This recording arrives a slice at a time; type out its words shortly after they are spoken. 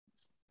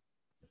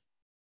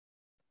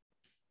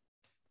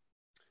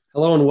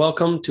Hello and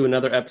welcome to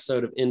another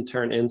episode of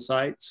Intern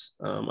Insights.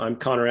 I'm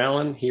Connor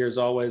Allen, here as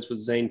always with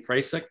Zane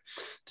Frasick.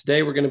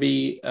 Today we're going to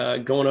be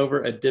going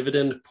over a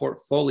dividend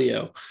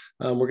portfolio.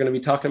 We're going to be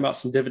talking about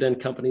some dividend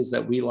companies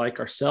that we like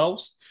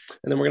ourselves,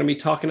 and then we're going to be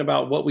talking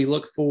about what we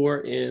look for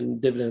in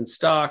dividend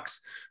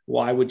stocks,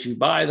 why would you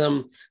buy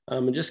them,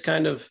 and just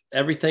kind of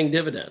everything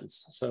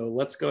dividends. So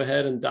let's go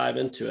ahead and dive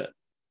into it.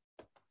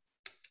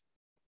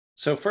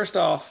 So first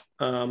off,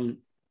 the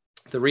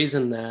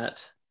reason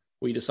that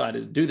we decided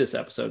to do this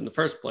episode in the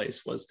first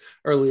place was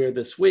earlier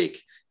this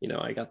week.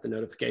 I got the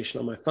notification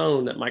on my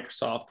phone that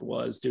Microsoft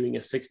was doing a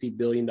 $60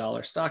 billion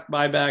stock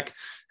buyback,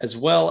 as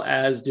well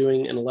as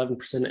doing an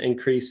 11%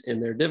 increase in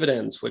their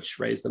dividends, which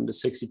raised them to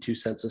 62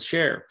 cents a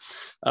share.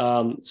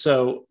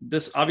 So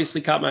this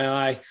obviously caught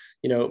my eye.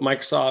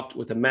 Microsoft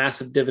with a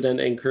massive dividend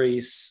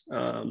increase.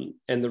 And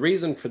the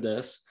reason for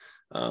this,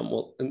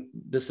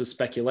 this is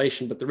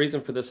speculation, but the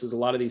reason for this is a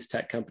lot of these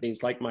tech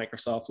companies like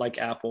Microsoft, like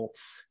Apple,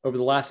 over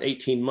the last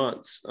 18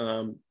 months,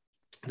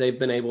 they've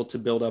been able to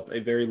build up a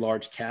very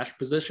large cash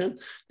position.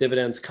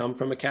 Dividends come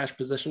from a cash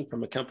position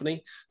from a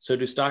company. So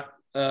do stock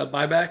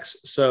buybacks.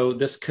 So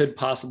this could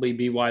possibly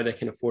be why they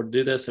can afford to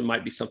do this. It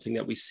might be something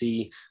that we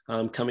see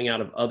coming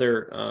out of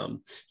other,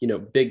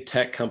 big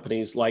tech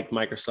companies like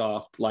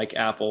Microsoft, like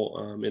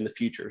Apple in the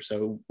future.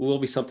 So will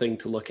be something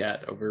to look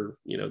at over,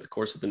 the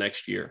course of the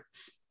next year.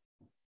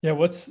 Yeah,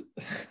 what's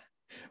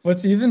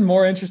even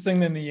more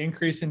interesting than the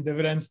increase in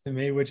dividends to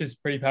me, which is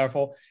pretty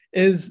powerful,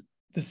 is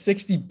the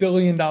 $60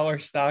 billion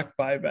stock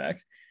buyback.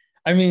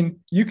 I mean,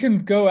 you can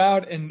go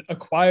out and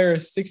acquire a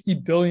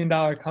 $60 billion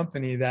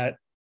company that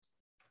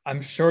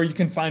I'm sure you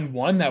can find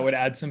one that would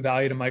add some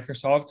value to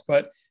Microsoft,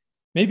 but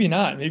maybe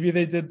not. Maybe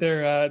they did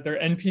their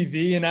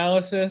NPV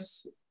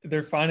analysis.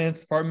 Their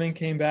finance department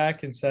came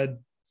back and said,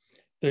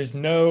 there's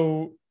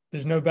no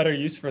better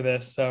use for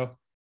this. So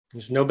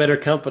there's no better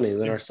company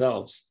than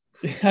ourselves.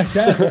 I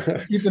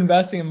guess keep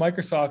investing in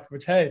Microsoft,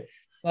 which, hey,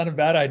 it's not a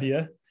bad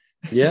idea.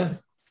 Yeah.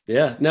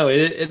 No,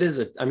 it is.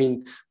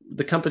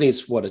 The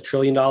company's what, $1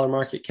 trillion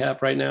market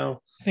cap right now?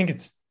 I think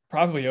it's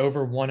probably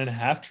over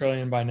 1.5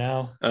 trillion by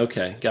now.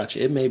 Okay.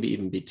 Gotcha. It may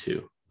even be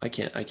two. I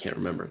can't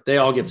remember. They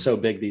all get so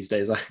big these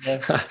days.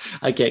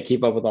 I can't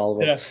keep up with all of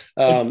them.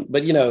 Yeah.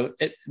 But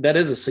that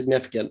is a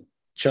significant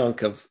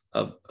chunk of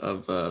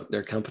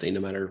their company,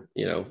 no matter,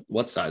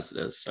 what size it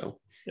is. So,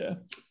 yeah.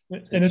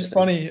 And it's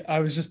funny. I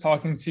was just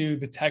talking to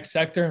the tech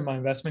sector in my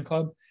investment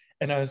club,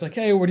 and I was like,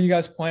 hey, what are you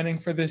guys planning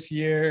for this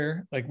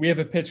year? Like, we have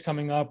a pitch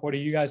coming up. What are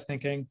you guys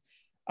thinking?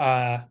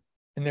 And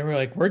they were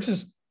like,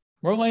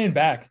 we're laying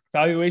back.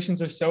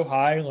 Valuations are so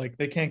high. Like,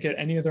 they can't get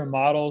any of their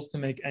models to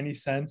make any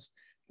sense.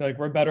 They're like,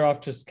 we're better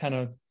off just kind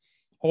of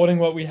holding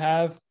what we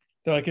have.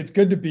 They're like, it's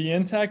good to be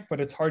in tech,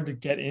 but it's hard to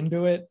get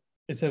into it.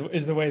 Is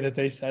the way that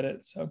they said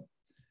it. So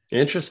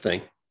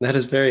interesting. That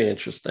is very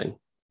interesting.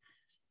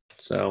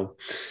 So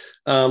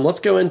let's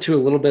go into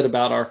a little bit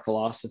about our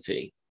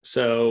philosophy.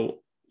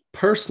 So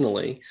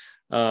personally,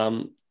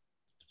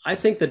 I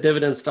think that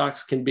dividend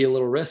stocks can be a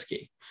little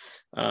risky.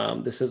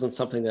 This isn't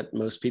something that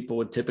most people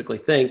would typically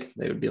think.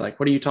 They would be like,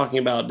 what are you talking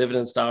about?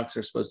 Dividend stocks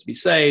are supposed to be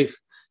safe,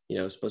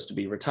 supposed to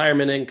be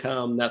retirement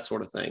income, that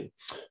sort of thing.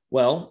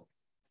 Well,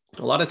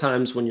 a lot of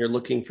times when you're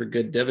looking for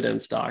good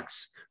dividend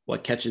stocks,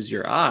 what catches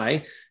your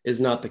eye is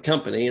not the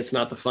company, it's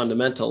not the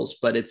fundamentals,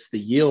 but it's the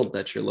yield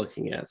that you're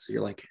looking at. So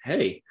you're like,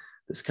 hey,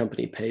 this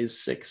company pays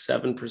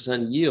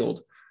 6-7%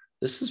 yield.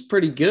 This is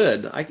pretty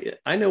good.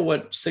 I know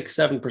what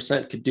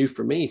 6-7% could do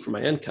for me, for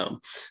my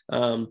income.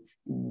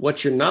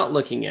 What you're not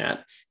looking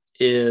at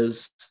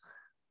is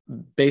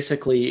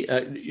basically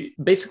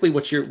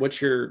what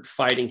you're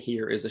fighting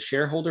here is a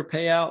shareholder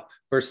payout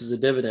versus a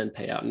dividend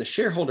payout. And the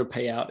shareholder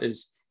payout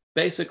is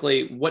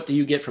basically, what do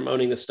you get from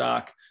owning the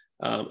stock?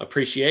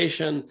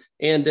 Appreciation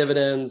and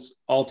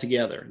dividends all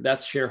together.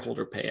 That's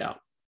shareholder payout.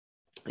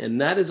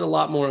 And that is a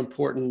lot more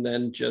important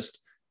than just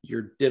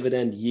your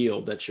dividend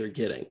yield that you're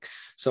getting.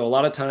 So a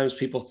lot of times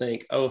people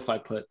think, oh, if I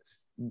put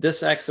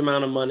this X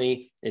amount of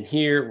money in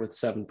here with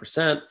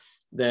 7%,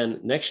 then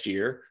next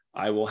year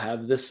I will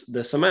have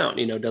this amount.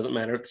 It doesn't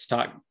matter if the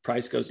stock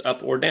price goes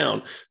up or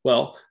down.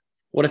 Well,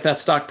 what if that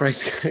stock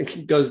price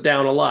goes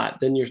down a lot?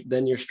 Then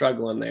you're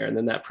struggling there. And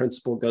then that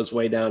principal goes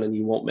way down and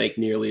you won't make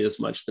nearly as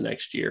much the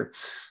next year.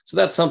 So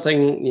that's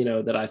something,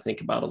 that I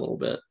think about a little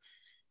bit.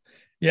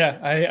 Yeah.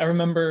 I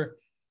remember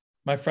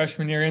my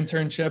freshman year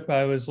internship,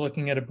 I was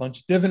looking at a bunch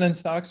of dividend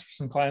stocks for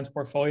some clients'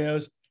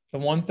 portfolios. The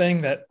one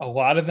thing that a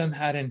lot of them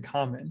had in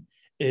common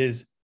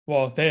is,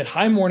 well, they had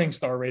high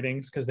Morningstar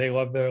ratings because they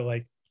love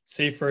their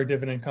safer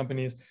dividend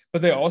companies,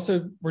 but they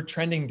also were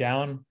trending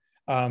down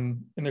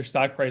in their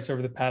stock price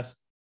over the past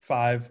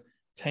 5-10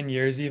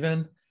 years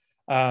even.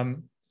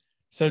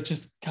 So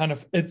just kind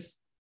of, it's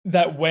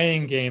that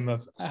weighing game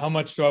of how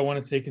much do I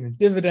want to take in the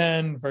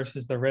dividend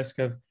versus the risk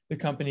of the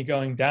company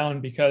going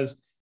down, because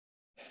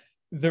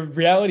the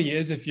reality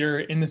is, if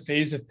you're in the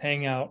phase of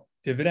paying out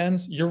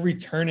dividends, you're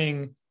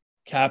returning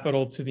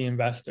capital to the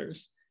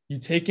investors. You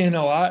take in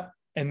a lot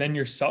and then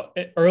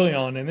early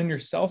on, and then you're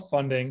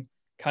self-funding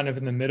kind of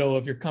in the middle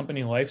of your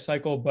company life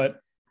cycle. But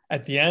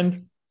at the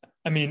end,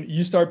 I mean,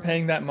 you start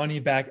paying that money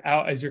back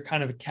out as you're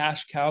kind of a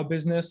cash cow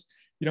business.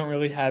 You don't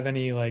really have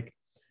any like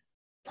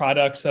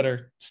products that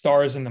are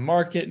stars in the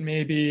market,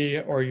 maybe,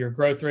 or your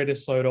growth rate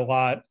is slowed a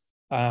lot.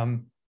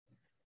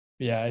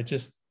 Yeah, it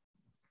just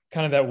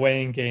kind of that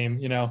weighing game,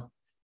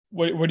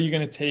 what are you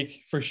going to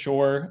take for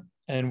sure?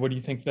 And what do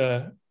you think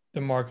the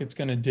market's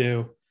going to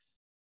do?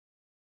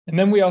 And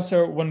then we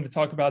also wanted to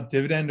talk about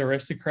dividend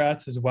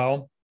aristocrats as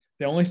well.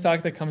 The only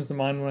stock that comes to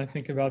mind when I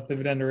think about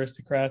dividend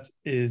aristocrats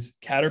is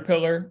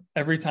Caterpillar.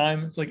 Every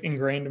time, it's like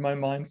ingrained in my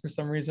mind for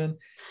some reason.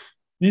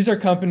 These are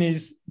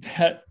companies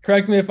that,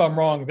 correct me if I'm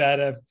wrong, that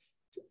have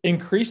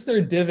increased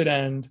their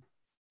dividend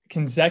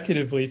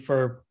consecutively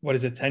for,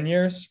 10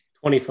 years?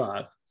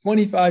 25.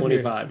 25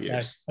 years.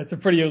 Okay. That's a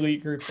pretty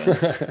elite group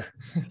then.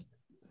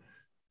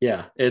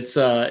 Yeah, it's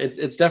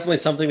definitely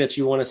something that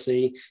you want to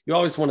see. You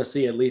always want to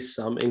see at least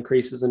some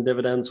increases in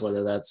dividends,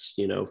 whether that's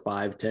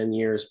 5-10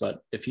 years. But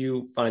if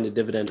you find a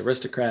dividend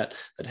aristocrat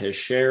that has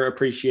share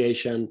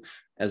appreciation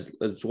as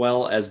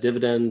well as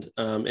dividend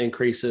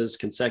increases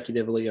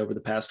consecutively over the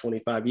past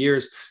 25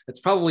 years, it's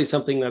probably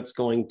something that's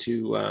going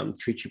to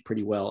treat you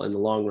pretty well in the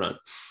long run.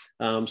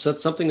 So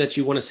that's something that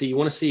you want to see. You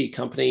want to see a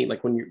company,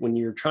 like when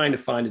you're trying to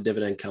find a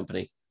dividend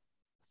company,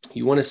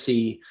 you want to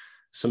see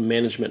some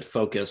management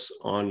focus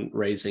on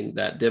raising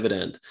that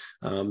dividend.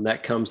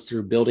 That comes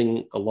through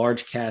building a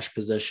large cash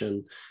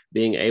position,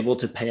 being able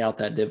to pay out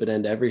that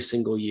dividend every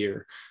single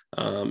year,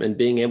 and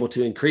being able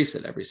to increase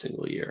it every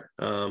single year,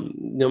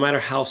 no matter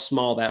how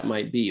small that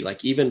might be.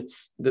 Like even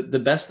the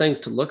best things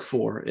to look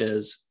for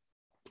is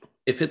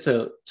if it's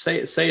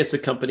say it's a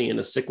company in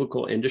a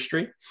cyclical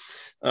industry,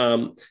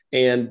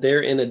 and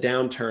they're in a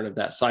downturn of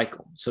that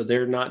cycle. So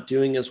they're not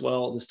doing as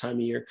well this time of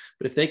year,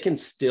 but if they can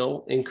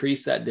still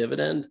increase that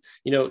dividend,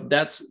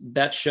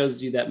 that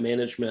shows you that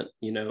management,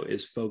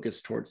 is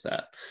focused towards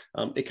that.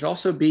 It could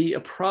also be a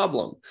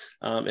problem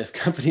if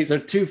companies are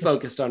too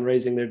focused on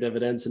raising their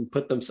dividends and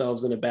put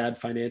themselves in a bad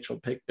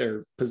financial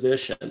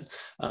position.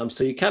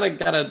 So you kind of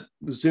got to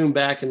zoom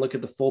back and look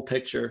at the full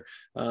picture,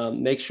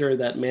 make sure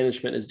that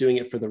management is doing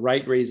it for the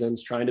right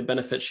reasons, trying to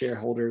benefit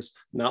shareholders,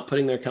 not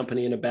putting their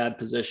company in a bad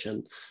position.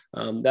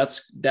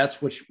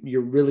 That's what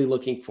you're really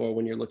looking for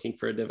when you're looking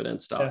for a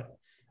dividend stock.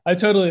 Yeah, I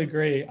totally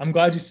agree. I'm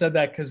glad you said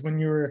that, because when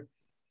you were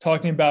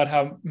talking about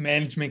how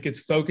management gets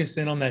focused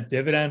in on that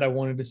dividend, I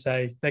wanted to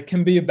say that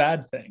can be a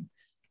bad thing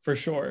for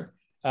sure.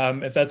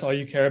 If that's all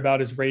you care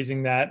about is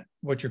raising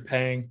what you're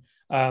paying.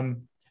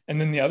 And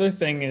then the other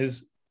thing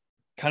is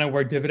kind of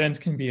where dividends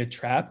can be a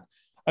trap.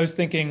 I was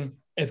thinking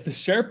if the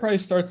share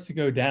price starts to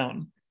go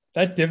down,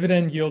 that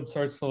dividend yield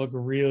starts to look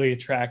really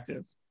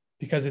attractive,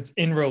 because it's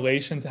in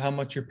relation to how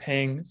much you're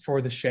paying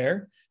for the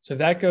share. So if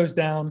that goes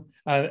down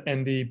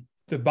and the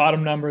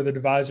bottom number, the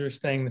divisor is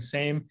staying the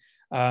same,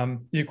 the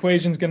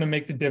equation is going to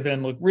make the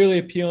dividend look really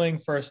appealing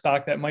for a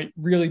stock that might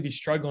really be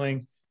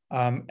struggling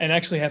and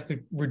actually have to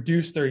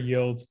reduce their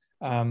yield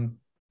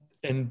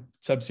in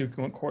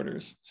subsequent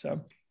quarters.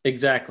 So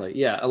exactly.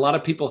 Yeah. A lot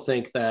of people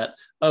think that,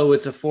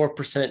 it's a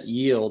 4%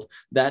 yield.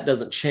 That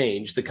doesn't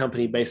change. The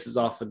company bases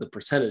off of the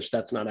percentage.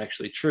 That's not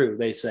actually true.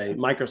 They say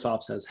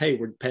Microsoft says, hey,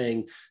 we're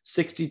paying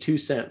 62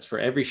 cents for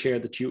every share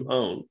that you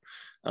own.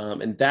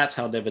 And that's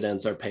how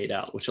dividends are paid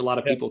out, which a lot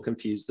of people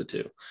confuse the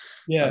two.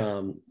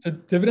 Yeah. So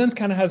dividends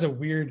kind of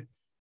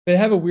they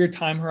have a weird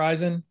time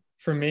horizon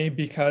for me,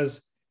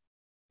 because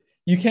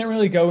you can't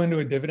really go into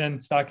a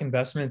dividend stock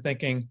investment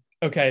thinking,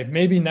 okay,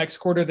 maybe next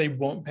quarter they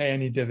won't pay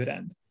any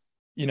dividend.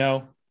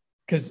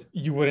 Because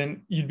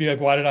you'd be like,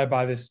 why did I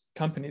buy this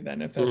company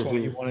then if that's why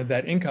you wanted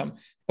that income?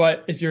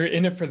 But if you're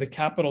in it for the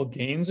capital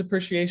gains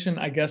appreciation,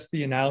 I guess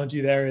the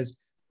analogy there is,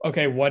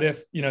 okay, what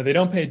if, they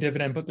don't pay a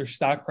dividend, but their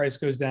stock price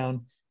goes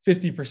down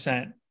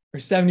 50% or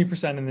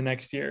 70% in the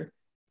next year?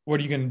 What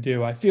are you going to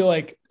do? I feel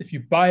like if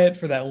you buy it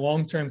for that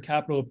long-term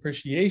capital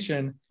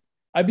appreciation,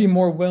 I'd be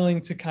more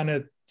willing to kind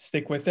of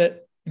stick with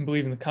it and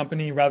believe in the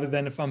company, rather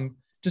than if I'm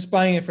just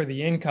buying it for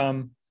the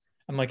income,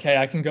 I'm like, hey,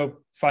 I can go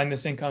find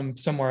this income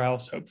somewhere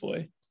else,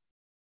 hopefully.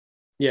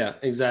 Yeah,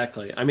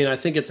 exactly. I mean, I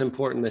think it's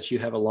important that you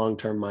have a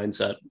long-term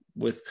mindset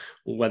with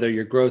whether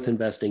you're growth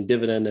investing,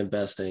 dividend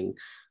investing,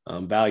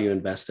 value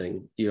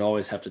investing. You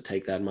always have to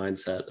take that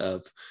mindset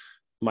of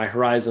my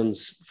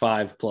horizons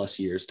 5+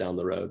 years down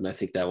the road. And I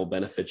think that will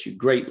benefit you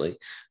greatly,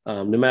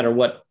 no matter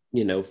what,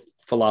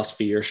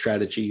 philosophy or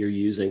strategy you're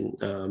using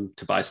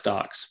to buy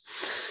stocks.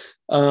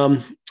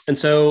 And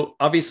so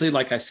obviously,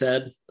 like I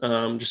said,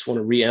 just want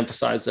to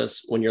reemphasize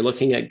this. When you're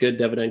looking at good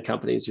dividend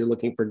companies, you're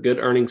looking for good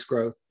earnings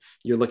growth,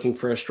 you're looking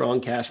for a strong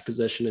cash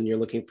position, and you're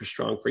looking for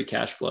strong free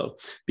cash flow,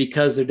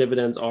 because their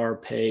dividends are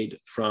paid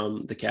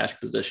from the cash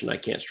position. I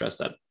can't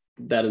stress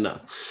that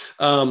enough.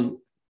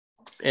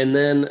 And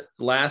then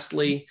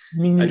lastly,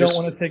 you mean you don't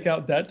want to take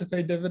out debt to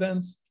pay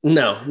dividends?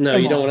 No,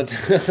 you don't want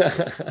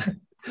to.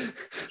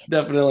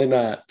 Definitely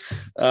not.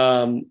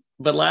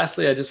 But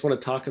lastly, I just want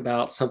to talk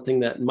about something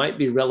that might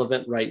be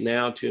relevant right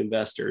now to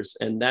investors,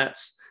 and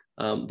that's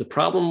the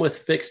problem with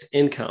fixed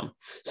income.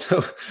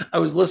 So I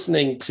was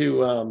listening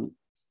to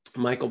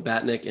Michael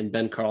Batnick and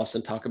Ben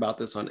Carlson talk about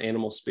this on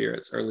Animal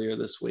Spirits earlier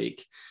this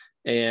week.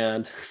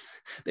 And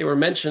they were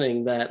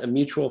mentioning that a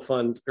mutual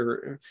fund,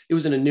 or it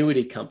was an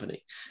annuity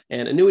company,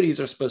 and annuities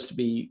are supposed to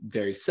be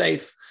very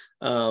safe.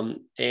 And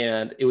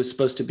it was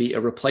supposed to be a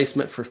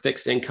replacement for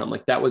fixed income.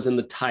 Like that was in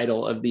the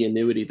title of the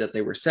annuity that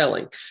they were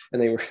selling.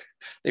 And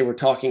they were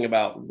talking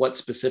about what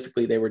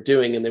specifically they were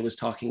doing. And they was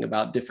talking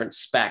about different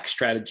SPAC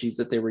strategies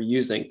that they were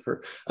using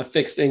for a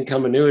fixed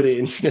income annuity.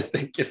 And you're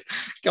thinking,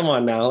 come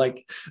on now,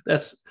 like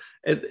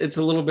it's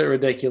a little bit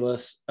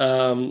ridiculous.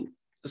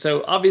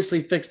 So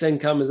obviously fixed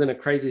income is in a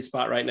crazy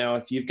spot right now.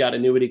 If you've got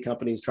annuity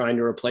companies trying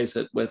to replace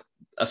it with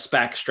a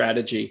SPAC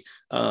strategy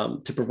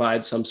to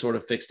provide some sort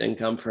of fixed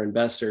income for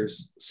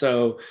investors.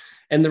 So,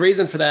 and the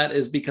reason for that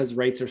is because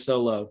rates are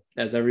so low,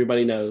 as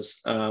everybody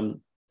knows.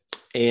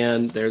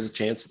 And there's a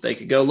chance that they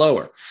could go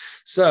lower.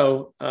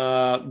 So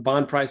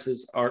bond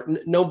prices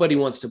nobody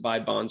wants to buy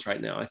bonds right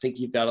now. I think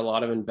you've got a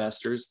lot of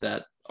investors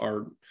that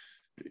are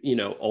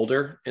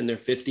older, in their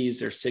 50s,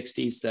 their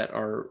 60s, that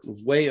are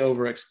way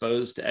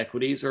overexposed to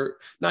equities, or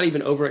not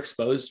even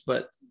overexposed,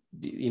 but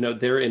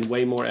they're in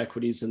way more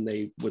equities than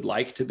they would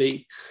like to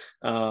be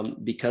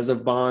because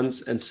of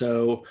bonds. And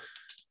so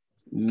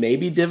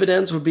maybe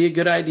dividends would be a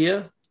good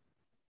idea.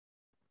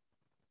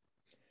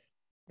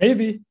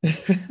 Maybe,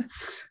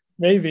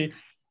 maybe.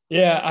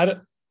 Yeah.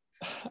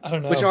 I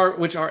don't know.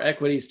 Which are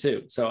equities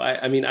too. So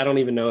I mean, I don't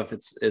even know if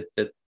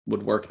it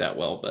would work that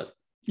well, but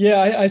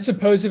yeah, I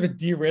suppose if it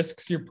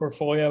de-risks your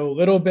portfolio a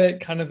little bit,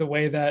 kind of the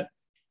way that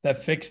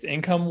fixed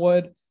income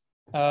would,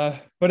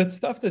 but it's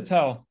tough to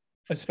tell,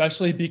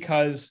 especially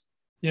because,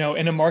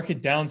 in a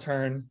market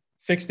downturn,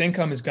 fixed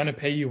income is going to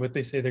pay you what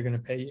they say they're going to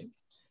pay you.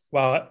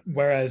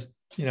 Whereas,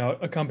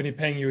 a company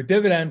paying you a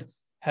dividend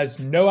has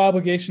no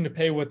obligation to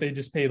pay what they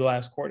just paid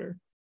last quarter.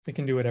 They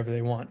can do whatever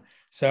they want.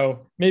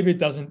 So maybe it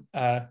doesn't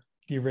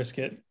de-risk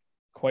it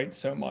quite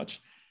so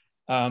much.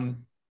 But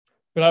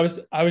I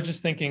was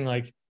just thinking,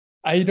 like,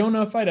 I don't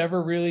know if I'd ever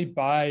really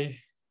I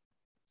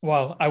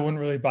wouldn't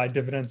really buy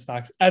dividend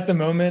stocks at the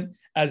moment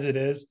as it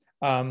is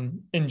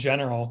in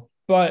general.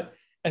 But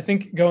I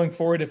think going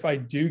forward, if I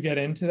do get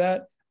into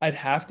that, I'd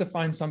have to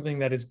find something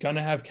that is going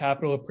to have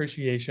capital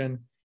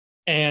appreciation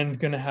and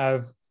going to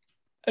have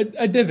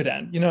a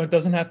dividend. It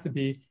doesn't have to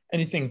be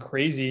anything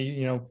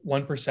crazy,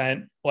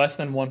 1%, less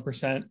than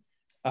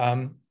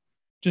 1%,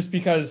 just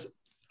because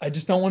I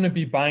just don't want to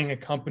be buying a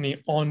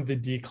company on the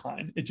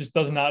decline. It just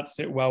does not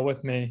sit well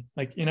with me.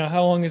 Like,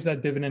 how long is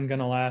that dividend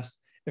going to last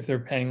if they're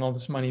paying all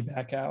this money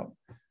back out,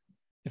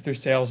 if their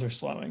sales are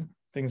slowing,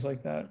 things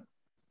like that?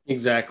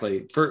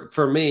 Exactly.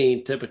 For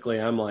me, typically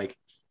I'm like,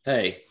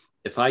 hey,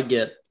 if I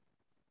get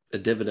a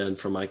dividend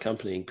from my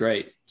company,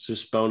 great. It's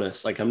just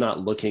bonus. Like I'm not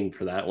looking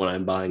for that when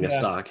I'm buying a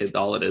stock.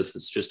 All it is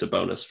just a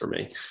bonus for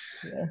me.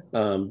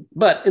 Yeah.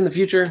 But in the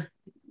future,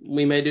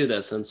 we may do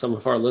this, and some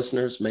of our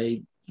listeners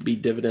may be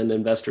dividend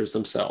investors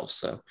themselves.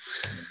 So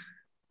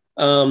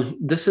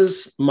this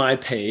is my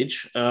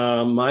page,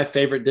 my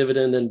favorite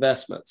dividend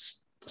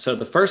investments. So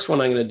the first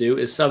one I'm going to do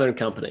is Southern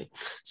Company.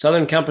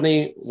 Southern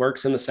Company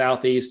works in the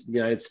Southeast of the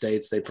United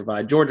States. They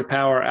provide Georgia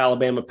Power,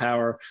 Alabama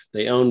Power.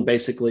 They own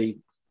basically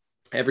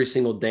every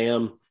single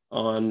dam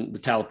on the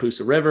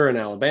Tallapoosa River in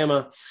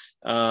Alabama.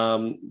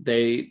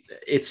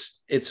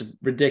 It's a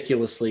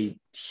ridiculously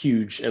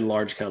huge and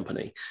large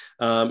company.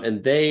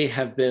 And they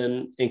have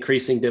been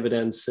increasing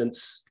dividends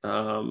since,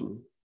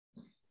 golly,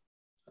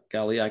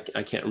 I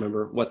can't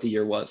remember what the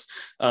year was.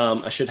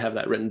 I should have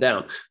that written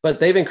down, but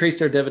they've increased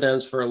their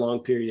dividends for a long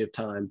period of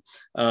time.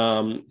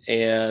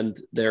 And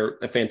they're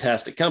a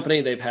fantastic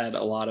company. They've had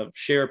a lot of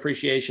share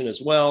appreciation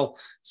as well.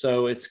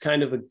 So it's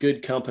kind of a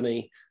good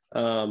company,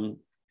 to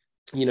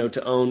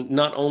own,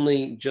 not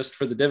only just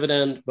for the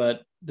dividend,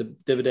 but the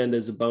dividend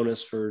is a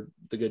bonus for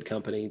the good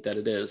company that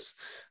it is.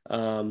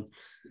 You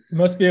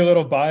must be a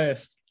little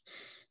biased.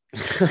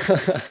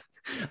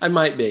 I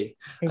might be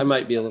a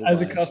little as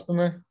biased. A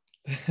customer.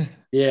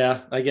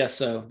 Yeah, I guess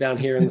so. Down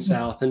here in the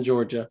South in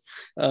Georgia.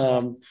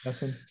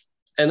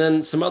 And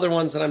then some other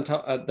ones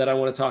that that I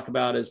want to talk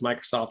about is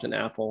Microsoft and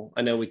Apple.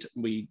 I know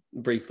we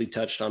briefly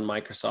touched on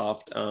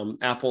Microsoft.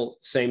 Apple,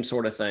 same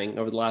sort of thing.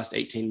 Over the last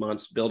 18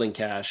 months, building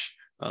cash.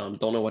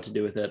 Don't know what to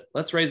do with it.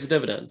 Let's raise the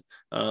dividend.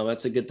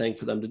 That's a good thing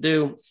for them to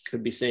do.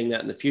 Could be seeing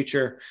that in the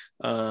future.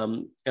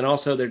 And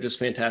also, they're just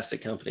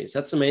fantastic companies.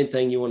 That's the main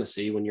thing you want to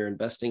see when you're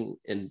investing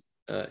in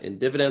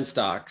dividend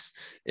stocks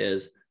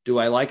is, do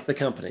I like the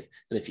company?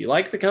 And if you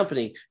like the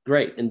company,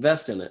 great,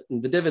 invest in it.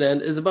 And the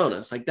dividend is a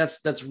bonus. Like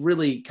that's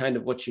really kind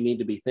of what you need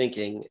to be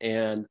thinking.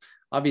 And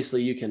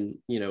obviously you can,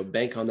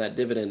 bank on that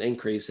dividend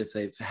increase if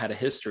they've had a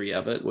history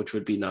of it, which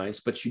would be nice,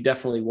 but you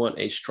definitely want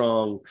a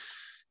strong,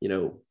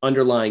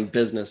 underlying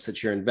business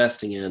that you're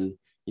investing in.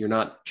 You're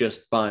not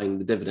just buying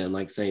the dividend,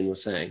 like Zane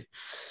was saying.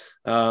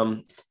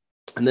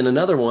 And then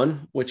another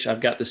one, which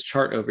I've got this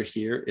chart over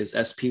here, is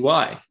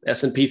SPY,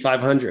 S&P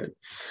 500.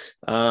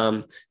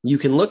 You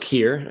can look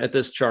here at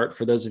this chart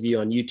for those of you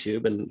on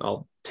YouTube, and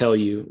I'll tell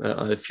you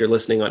if you're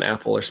listening on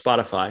Apple or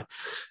Spotify.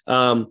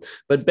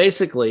 But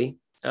basically,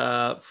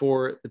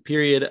 for the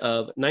period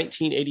of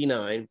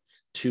 1989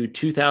 to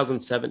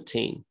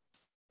 2017,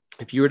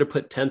 if you were to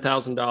put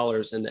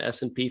 $10,000 in the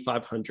S&P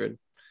 500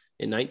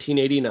 in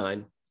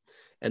 1989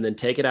 and then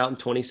take it out in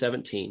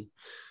 2017,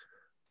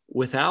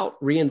 without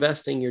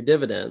reinvesting your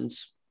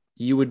dividends,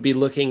 you would be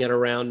looking at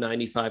around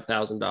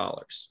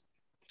 $95,000.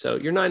 So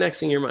you're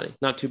 9xing your money.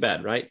 Not too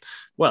bad, right?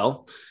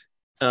 Well,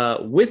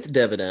 with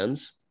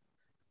dividends,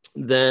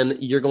 then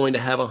you're going to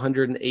have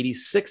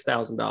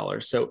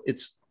 $186,000. So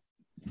it's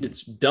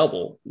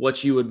double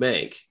what you would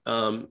make,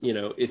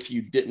 if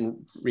you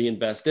didn't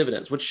reinvest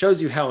dividends, which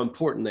shows you how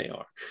important they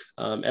are.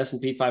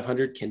 S&P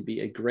 500 can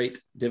be a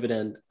great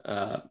dividend,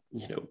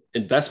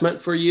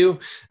 investment for you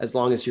as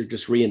long as you're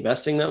just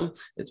reinvesting them.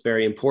 It's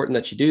very important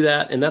that you do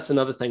that. And that's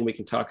another thing we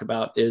can talk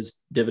about is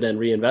dividend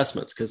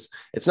reinvestments, because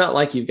it's not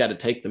like you've got to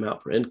take them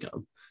out for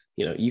income.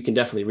 You can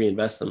definitely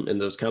reinvest them in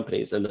those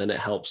companies, and then it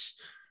helps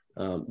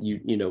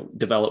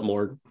develop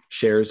more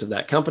shares of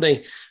that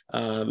company,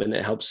 and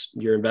it helps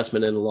your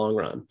investment in the long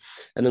run.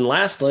 And then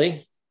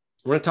lastly,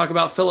 we're going to talk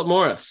about Philip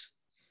Morris.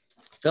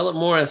 Philip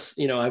Morris,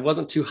 I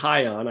wasn't too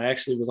high on. I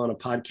actually was on a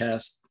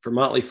podcast for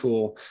Motley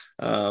Fool.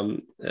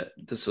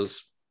 This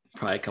was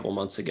probably a couple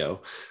months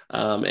ago.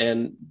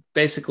 And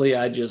basically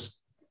I just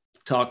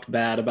talked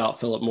bad about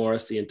Philip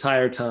Morris the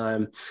entire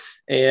time.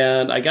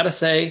 And I got to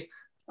say,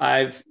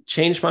 I've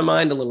changed my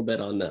mind a little bit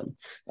on them.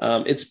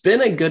 It's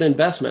been a good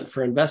investment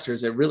for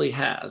investors. It really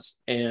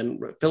has. And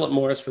Philip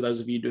Morris, for those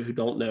of you who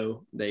don't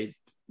know, they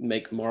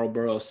make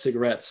Marlboro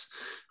cigarettes,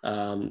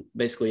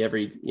 basically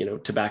every,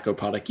 tobacco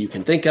product you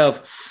can think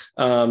of,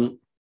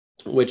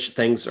 which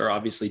things are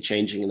obviously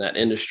changing in that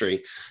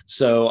industry.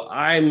 So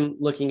I'm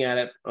looking at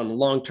it on a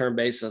long-term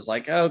basis,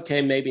 like,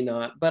 okay, maybe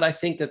not, but I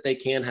think that they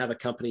can have a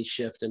company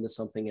shift into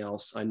something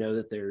else. I know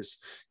that there's,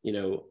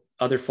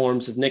 other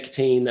forms of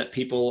nicotine that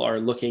people are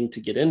looking to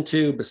get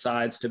into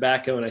besides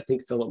tobacco. And I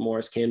think Philip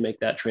Morris can make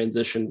that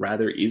transition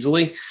rather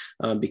easily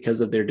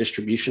because of their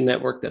distribution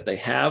network that they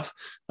have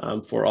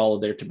for all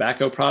of their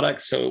tobacco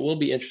products. So it will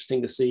be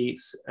interesting to see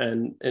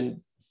and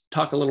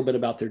talk a little bit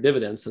about their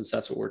dividends, since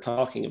that's what we're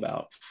talking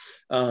about.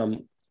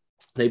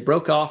 They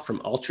broke off from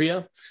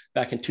Altria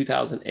back in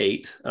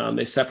 2008.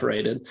 They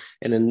separated.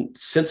 And then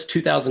since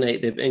 2008,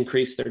 they've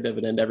increased their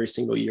dividend every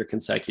single year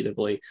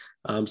consecutively.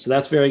 So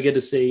that's very good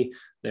to see.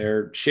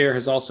 Their share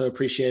has also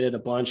appreciated a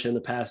bunch in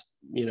the past,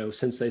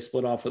 since they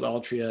split off with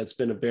Altria. It's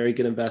been a very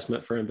good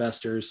investment for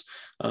investors.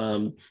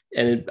 I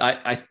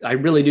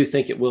really do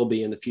think it will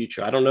be in the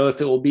future. I don't know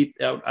if it'll be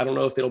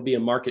a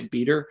market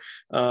beater,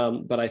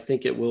 but I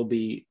think it will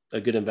be a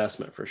good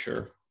investment for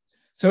sure.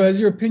 So has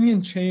your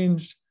opinion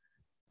changed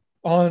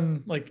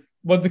on like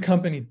what the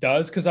company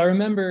does? Because I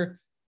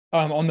remember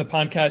on the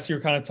podcast, you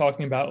were kind of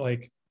talking about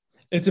like,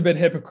 it's a bit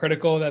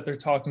hypocritical that they're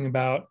talking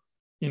about,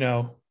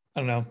 I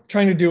don't know,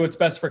 trying to do what's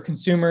best for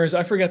consumers.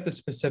 I forget the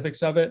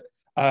specifics of it,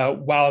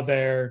 while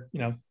they're,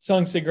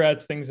 selling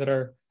cigarettes, things that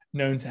are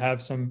known to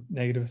have some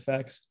negative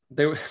effects.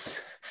 They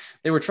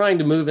were trying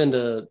to move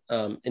into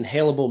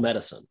inhalable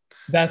medicine.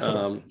 That's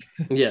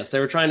yes, they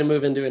were trying to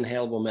move into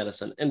inhalable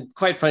medicine. And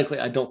quite frankly,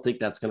 I don't think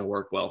that's going to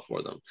work well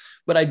for them.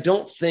 But I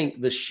don't think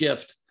the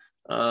shift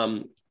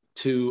and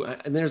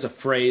there's a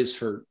phrase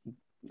for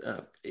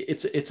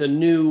it's a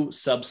new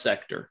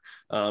subsector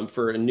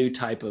for a new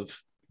type of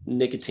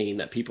nicotine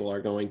that people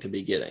are going to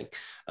be getting,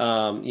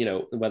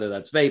 whether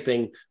that's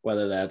vaping,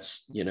 whether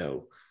that's,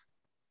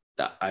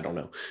 I don't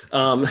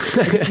know,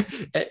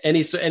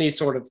 any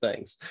sort of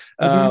things.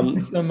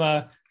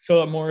 Some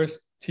Philip Morris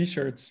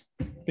t-shirts.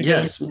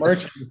 Yes.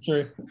 Merch,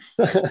 sure.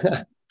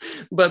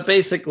 But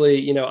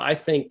basically, I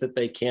think that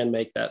they can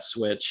make that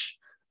switch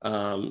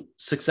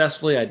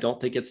successfully. I don't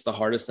think it's the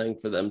hardest thing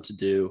for them to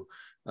do.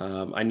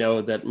 I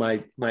know that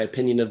my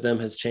opinion of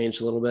them has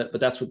changed a little bit, but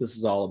that's what this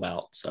is all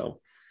about. So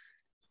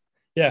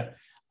yeah,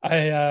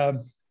 I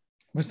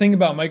was thinking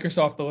about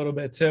Microsoft a little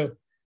bit too,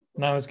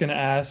 and I was going to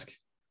ask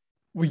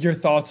what your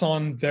thoughts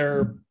on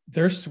their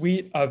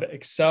suite of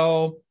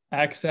Excel,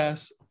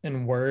 Access,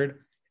 and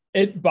Word.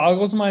 It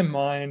boggles my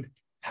mind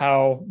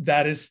how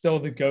that is still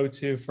the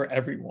go-to for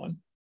everyone.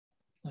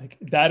 Like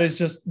that is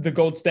just the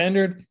gold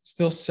standard,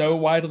 still so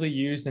widely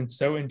used and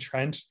so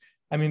entrenched.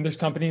 I mean, there's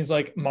companies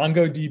like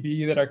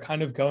MongoDB that are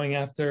kind of going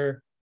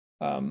after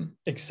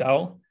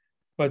Excel.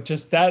 But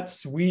just that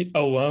suite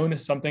alone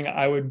is something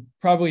I would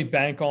probably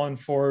bank on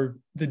for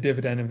the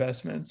dividend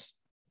investments.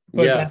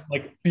 But yeah,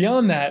 like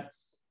beyond that,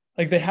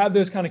 like they have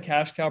those kind of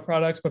cash cow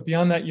products, but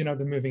beyond that,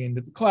 they're moving into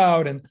the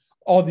cloud and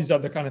all these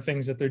other kind of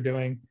things that they're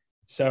doing.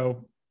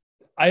 So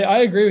I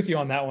agree with you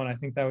on that one. I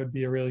think that would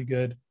be a really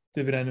good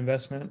dividend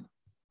investment.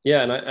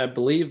 Yeah. And I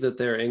believe that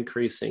they're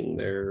increasing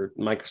their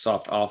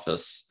Microsoft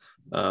Office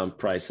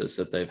prices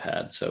that they've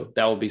had. So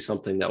that will be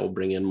something that will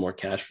bring in more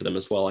cash for them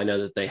as well. I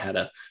know that they had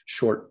a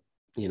short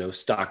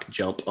stock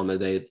jump on the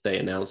day that they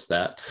announced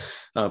that,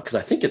 because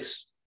I think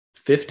it's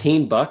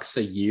 $15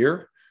 a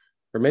year,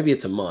 or maybe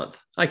it's a month.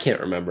 I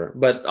can't remember,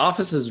 but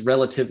Office is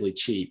relatively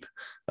cheap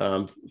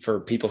for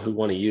people who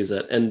want to use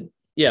it. And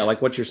yeah,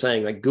 like what you're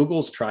saying, like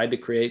Google's tried to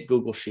create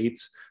Google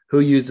Sheets, Who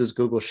uses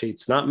Google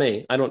Sheets? Not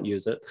me. I don't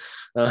use it.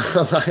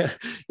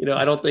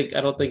 I don't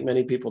think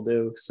many people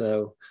do.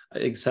 So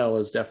Excel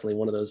is definitely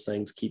one of those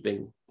things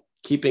keeping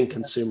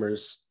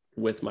consumers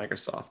with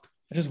Microsoft.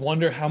 I just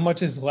wonder how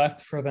much is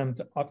left for them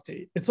to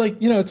update. It's like,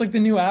 it's like the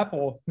new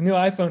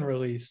iPhone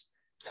release.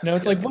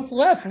 It's like, what's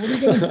left? What are you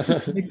going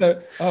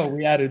to do?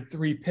 We added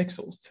 3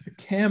 pixels to the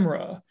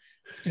camera.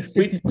 Let's get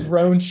 50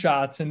 drone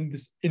shots and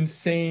this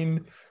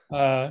insane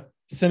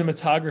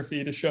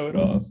cinematography to show it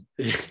off.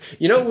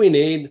 You know what we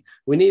need?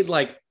 We need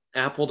like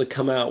Apple to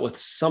come out with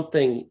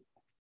something.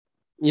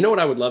 You know what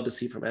I would love to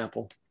see from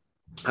Apple?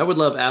 I would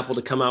love Apple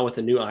to come out with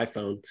a new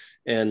iPhone,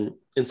 and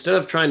instead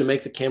of trying to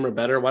make the camera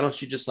better, why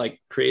don't you just like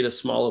create a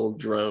small little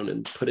drone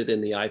and put it in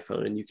the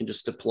iPhone, and you can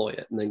just deploy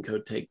it and then go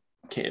take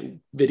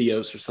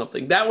videos or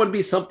something. That would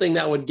be something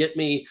that would get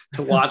me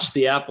to watch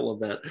the Apple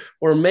event.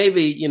 Or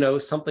maybe,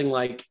 something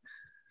like,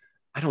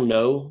 I don't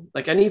know,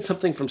 like I need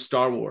something from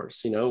Star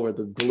Wars, where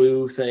the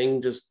blue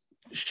thing just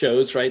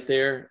shows right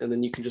there and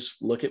then you can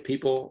just look at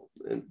people,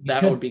 and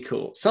that would be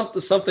cool.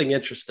 Something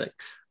interesting.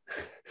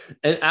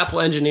 And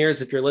Apple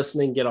engineers, if you're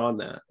listening, get on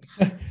that.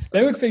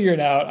 They would figure it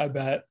out, I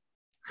bet.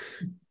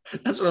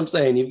 That's what I'm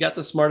saying. You've got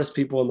the smartest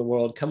people in the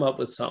world. Come up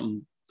with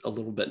something a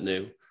little bit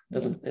new.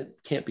 It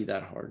can't be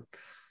that hard.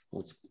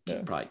 Well,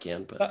 probably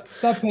can, but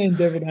stop paying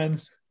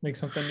dividends. Make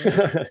something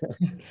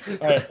new.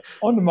 All right,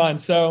 on to mine.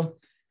 So,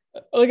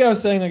 like I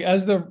was saying, like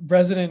as the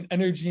resident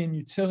energy and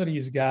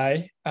utilities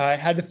guy, I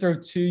had to throw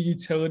 2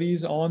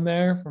 utilities on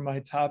there for my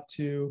top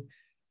 2.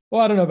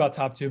 Well, I don't know about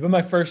top 2, but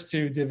my first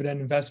 2 dividend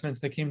investments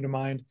that came to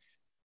mind.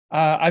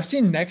 I've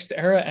seen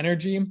NextEra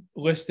Energy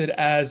listed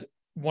as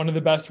one of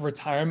the best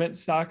retirement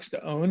stocks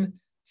to own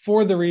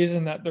for the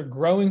reason that they're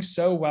growing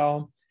so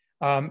well.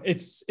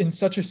 It's in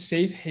such a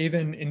safe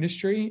haven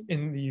industry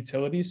in the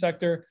utility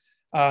sector.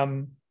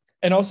 And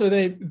also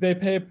they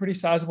pay a pretty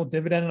sizable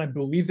dividend, and I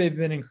believe they've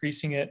been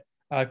increasing it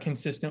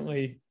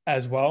consistently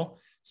as well.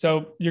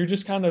 So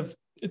it's kind of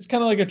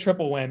like a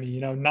triple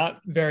whammy,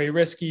 not very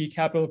risky,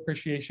 capital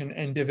appreciation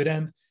and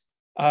dividend.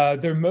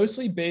 They're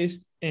mostly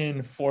based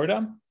in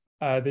Florida.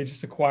 They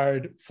just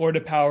acquired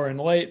Florida Power and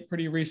Light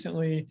pretty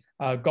recently.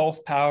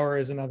 Gulf Power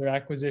is another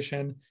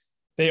acquisition.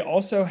 They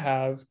also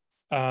have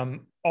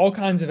all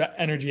kinds of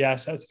energy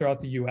assets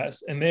throughout the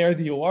US, and they are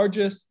the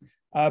largest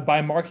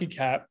by market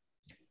cap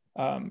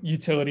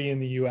utility in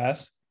the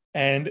US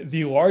and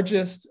the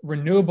largest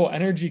renewable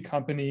energy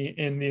company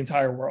in the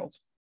entire world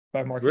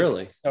by market.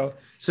 Really? Cap.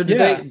 So do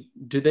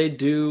they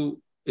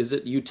do, is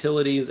it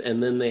utilities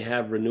and then they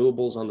have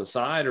renewables on the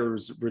side, or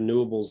is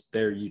renewables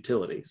their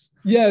utilities?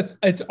 Yeah,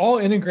 it's all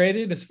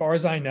integrated as far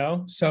as I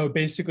know. So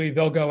basically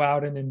they'll go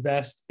out and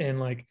invest in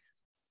like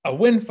a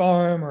wind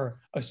farm or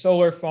a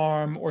solar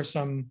farm or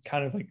some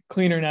kind of like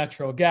cleaner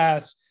natural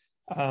gas.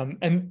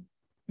 And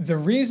the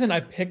reason I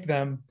picked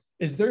them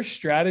is their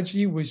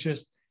strategy was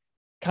just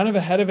kind of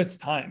ahead of its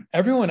time.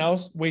 Everyone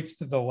else waits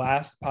to the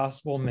last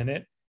possible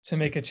minute to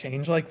make a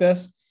change like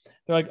this.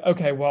 They're like,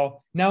 okay,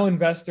 well, now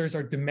investors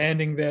are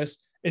demanding this.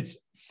 It's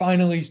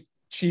finally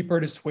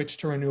cheaper to switch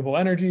to renewable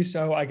energy,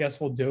 so I guess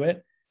we'll do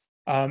it.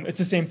 It's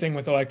the same thing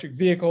with electric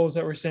vehicles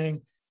that we're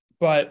seeing.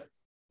 But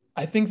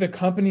I think the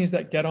companies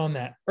that get on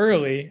that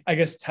early, I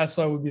guess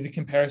Tesla would be the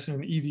comparison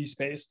in the EV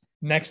space,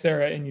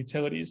 NextEra in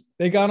utilities.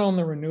 They got on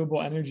the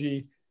renewable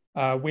energy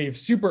wave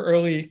super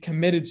early,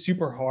 committed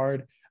super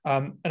hard.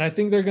 And I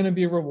think they're going to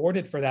be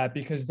rewarded for that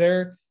because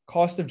their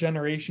cost of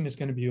generation is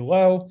going to be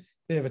low.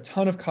 They have a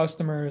ton of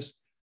customers.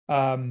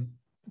 And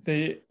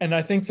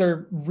I think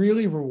they're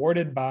really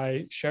rewarded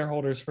by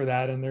shareholders for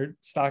that. And their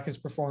stock has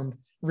performed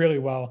really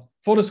well.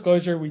 Full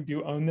disclosure, we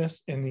do own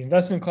this in the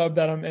investment club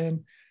that I'm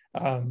in.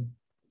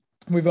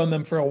 We've owned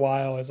them for a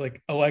while as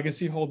like a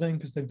legacy holding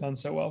because they've done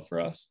so well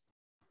for us.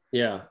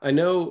 Yeah, I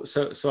know.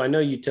 So I know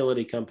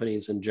utility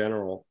companies in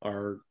general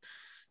are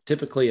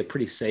typically a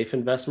pretty safe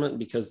investment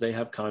because they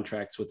have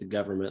contracts with the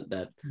government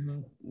that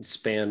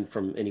span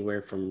from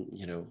anywhere from,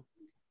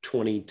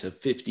 20 to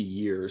 50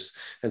 years.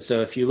 And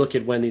so if you look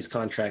at when these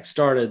contracts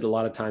started, a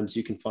lot of times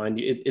you can find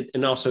it,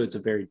 and also it's a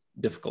very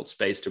difficult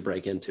space to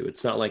break into.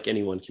 It's not like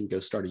anyone can go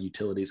start a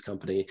utilities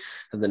company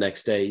and the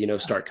next day,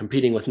 start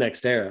competing with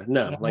NextEra.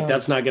 No, like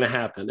that's not going to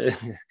happen.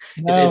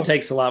 It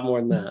takes a lot more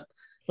than that.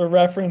 For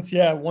reference,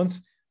 yeah.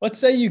 Let's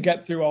say you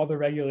get through all the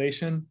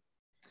regulation,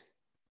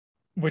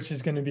 which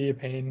is going to be a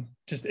pain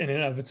just in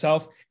and of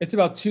itself. It's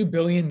about $2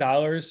 billion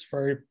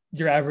for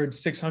your average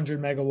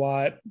 600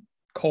 megawatt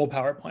coal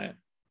power plant.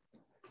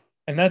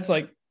 And that's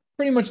like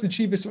pretty much the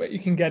cheapest way you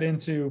can get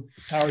into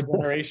power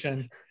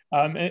generation,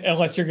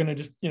 unless you're going to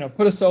just,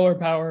 put a solar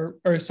power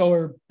or a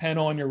solar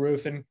panel on your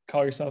roof and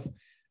call yourself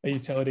a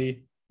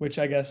utility, which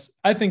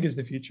I think is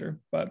the future.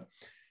 But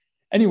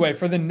anyway,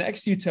 for the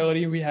next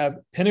utility, we have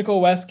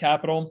Pinnacle West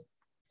Capital.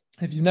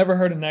 If you've never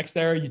heard of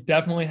NextEra, you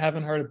definitely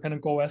haven't heard of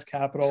Pinnacle West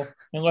Capital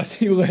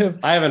unless you live.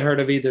 I haven't heard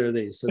of either of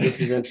these, so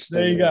this is interesting.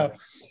 There you go.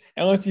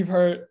 Unless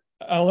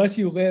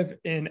you live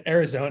in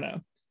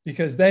Arizona,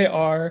 because they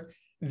are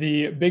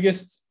the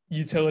biggest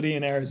utility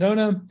in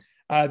Arizona.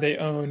 They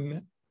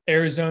own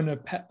Arizona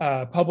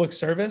Public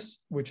Service,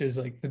 which is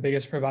like the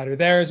biggest provider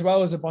there, as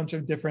well as a bunch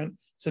of different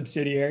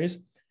subsidiaries.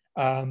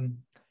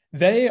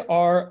 They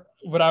are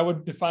what I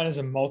would define as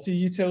a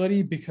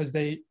multi-utility because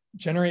they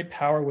generate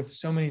power with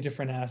so many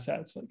different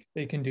assets. Like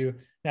they can do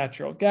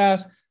natural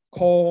gas,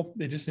 coal.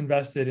 They just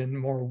invested in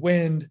more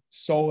wind,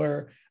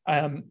 solar.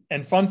 And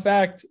fun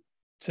fact,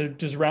 to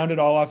just round it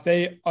all off,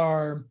 they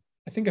are,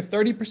 I think, a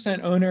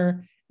 30%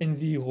 owner in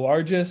the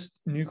largest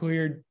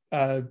nuclear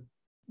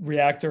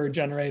reactor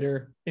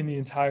generator in the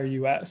entire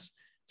US.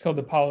 It's called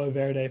the Palo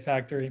Verde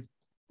factory.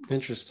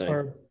 Interesting.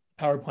 Or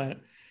power plant.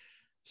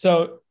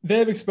 So they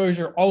have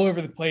exposure all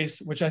over the place,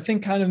 which I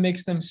think kind of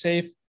makes them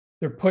safe.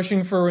 They're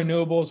pushing for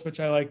renewables, which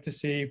I like to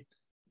see.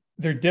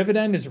 Their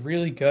dividend is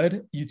really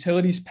good.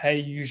 Utilities pay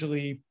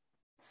usually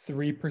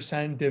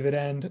 3%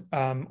 dividend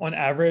on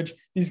average.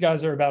 These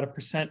guys are about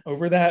 1%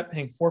 over that,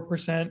 paying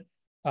 4%.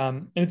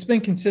 And it's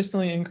been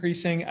consistently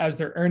increasing as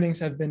their earnings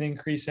have been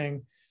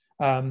increasing.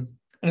 And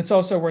it's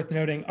also worth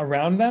noting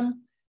around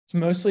them, it's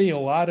mostly a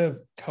lot of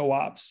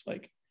co-ops,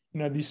 like,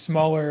 these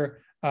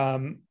smaller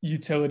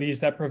utilities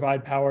that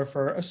provide power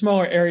for a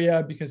smaller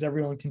area because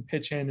everyone can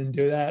pitch in and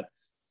do that.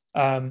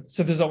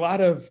 So there's a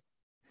lot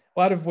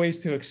of ways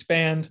to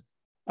expand.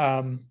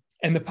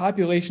 And the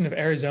population of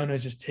Arizona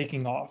is just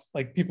taking off.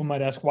 Like people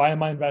might ask, why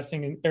am I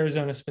investing in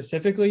Arizona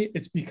specifically?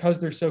 It's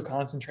because they're so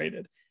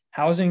concentrated.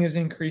 Housing is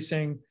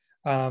increasing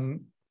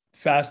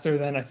faster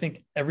than I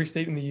think every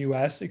state in the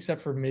U.S.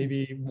 except for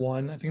maybe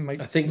one. I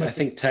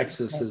think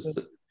Texas is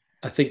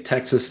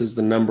Texas is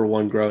the number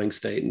one growing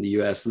state in the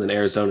U.S. and then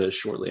Arizona is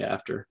shortly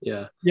after.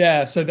 Yeah.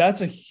 Yeah. So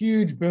that's a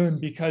huge boon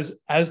because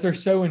as they're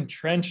so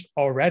entrenched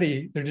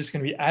already, they're just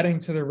going to be adding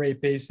to their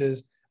rate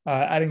bases,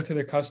 adding to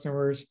their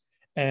customers.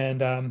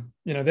 And,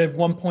 they have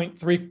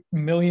 1.3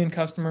 million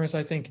customers,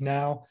 I think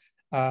now.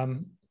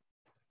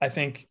 I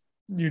think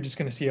you're just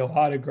going to see a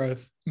lot of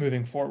growth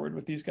moving forward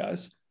with these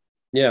guys.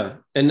 Yeah.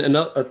 And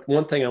another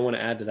one thing I want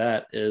to add to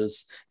that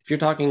is if you're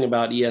talking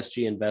about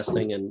ESG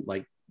investing and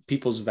like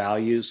people's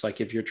values,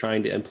 like if you're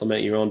trying to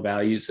implement your own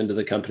values into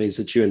the companies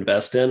that you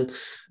invest in,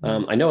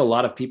 I know a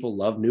lot of people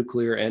love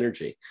nuclear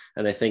energy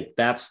and they think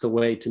that's the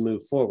way to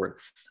move forward.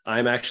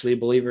 I'm actually a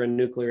believer in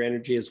nuclear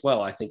energy as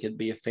well. I think it'd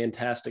be a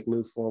fantastic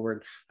move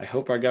forward. I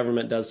hope our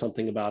government does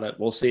something about it.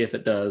 We'll see if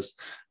it does.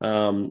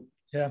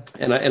 Yeah.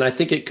 And I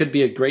think it could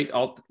be a great,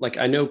 like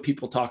I know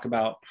people talk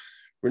about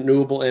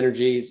renewable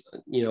energies,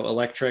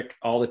 electric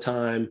all the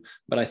time,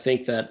 but I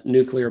think that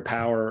nuclear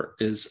power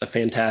is a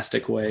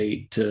fantastic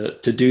way to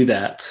do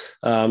that.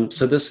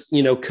 So this,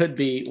 could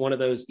be one of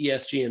those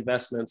ESG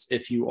investments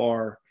if you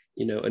are,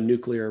 a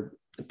nuclear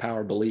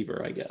power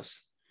believer, I guess.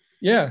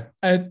 Yeah.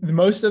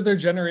 Most of their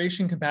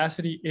generation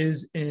capacity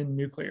is in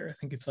nuclear. I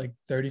think it's like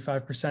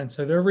 35%.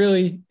 So they're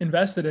really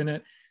invested in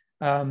it.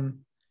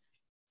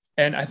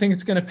 And I think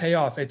it's going to pay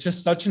off. It's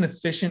just such an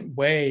efficient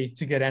way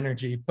to get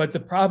energy. But the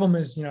problem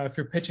is, if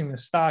you're pitching the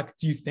stock,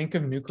 do you think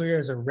of nuclear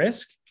as a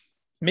risk?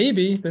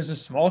 Maybe there's a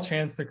small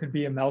chance there could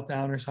be a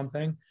meltdown or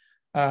something.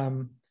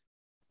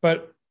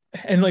 But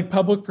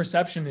public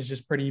perception is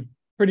just pretty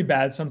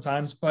bad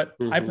sometimes. But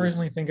I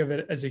personally think of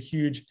it as a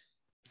huge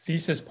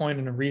thesis point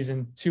and a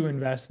reason to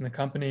invest in the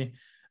company.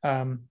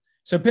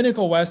 So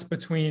Pinnacle West,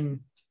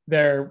 between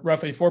their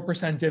roughly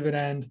 4%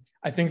 dividend,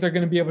 I think they're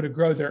going to be able to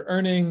grow their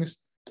earnings.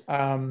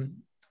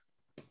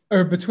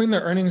 Or between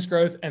their earnings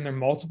growth and their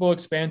multiple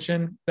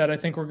expansion that I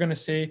think we're going to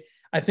see,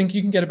 I think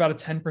you can get about a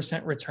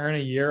 10% return a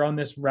year on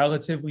this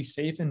relatively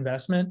safe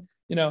investment.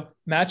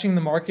 Matching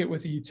the market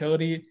with a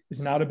utility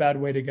is not a bad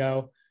way to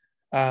go.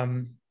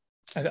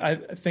 I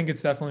think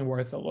it's definitely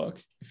worth a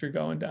look if you're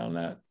going down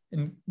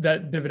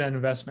that dividend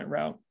investment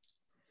route.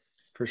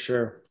 For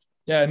sure.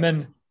 Yeah. And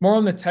then more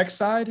on the tech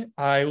side,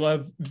 I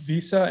love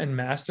Visa and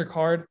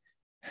MasterCard.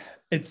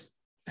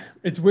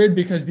 It's weird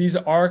because these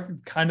are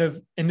kind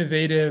of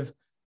innovative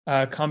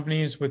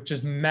companies with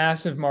just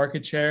massive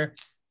market share,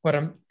 but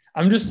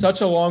I'm just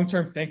such a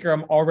long-term thinker.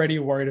 I'm already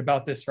worried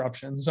about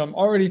disruption. So I'm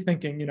already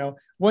thinking,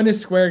 when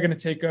is Square going to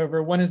take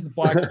over? When is the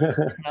blockchain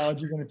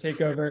technology going to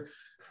take over?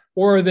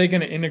 Or are they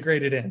going to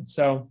integrate it in?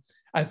 So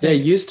I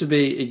think it used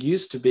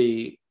to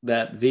be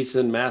that Visa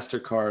and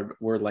MasterCard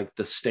were like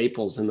the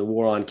staples in the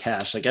war on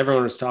cash. Like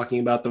everyone was talking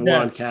about the war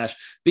on cash.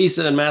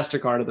 Visa and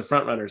MasterCard are the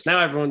front runners. Now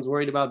everyone's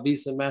worried about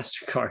Visa and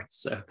MasterCard.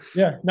 So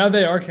yeah, now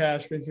they are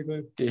cash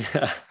basically.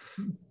 Yeah.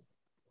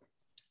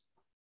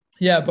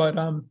 Yeah, but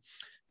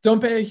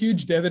don't pay a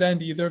huge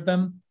dividend, either of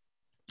them,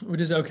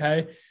 which is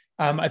okay.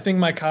 I think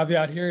my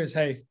caveat here is,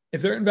 hey,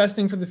 if they're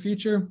investing for the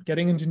future,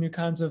 getting into new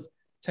kinds of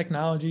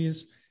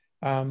technologies,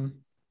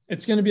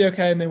 it's going to be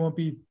okay, and they won't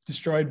be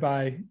destroyed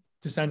by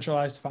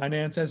decentralized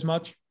finance as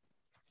much.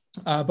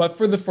 But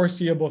for the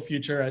foreseeable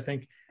future, I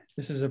think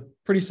this is a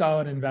pretty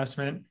solid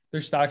investment.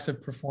 Their stocks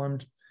have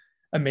performed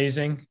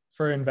amazing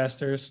for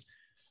investors.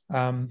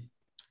 And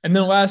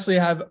then lastly,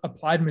 I have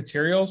Applied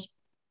Materials.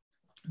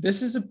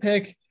 This is a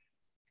pick,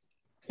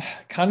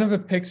 kind of a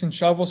picks and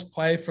shovels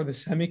play for the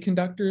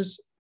semiconductors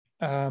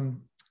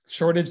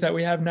shortage that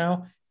we have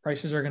now.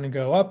 Prices are going to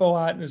go up a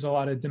lot. There's a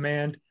lot of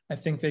demand. I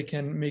think they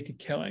can make a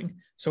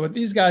killing. So what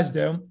these guys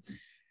do,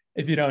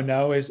 if you don't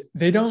know, is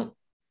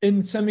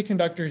in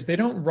semiconductors, they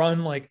don't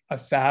run like a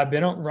fab. They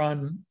don't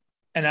run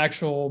an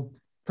actual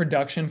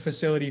production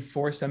facility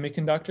for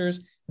semiconductors.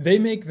 They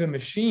make the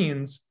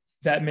machines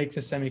that make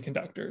the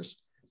semiconductors.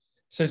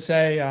 So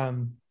say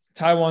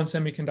Taiwan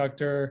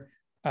Semiconductor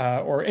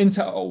or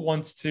Intel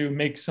wants to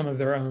make some of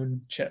their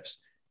own chips.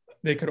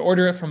 They could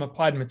order it from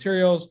Applied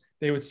Materials.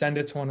 They would send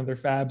it to one of their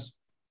fabs.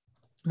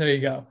 There you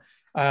go.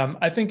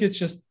 I think it's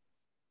just,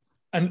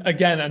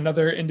 again,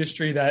 another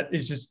industry that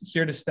is just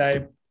here to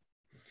stay.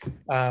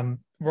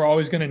 We're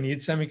always going to need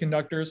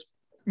semiconductors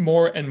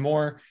more and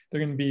more. They're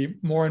going to be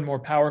more and more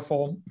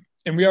powerful.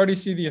 And we already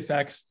see the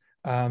effects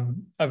of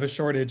a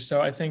shortage.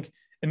 So I think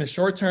in the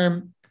short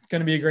term, it's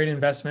going to be a great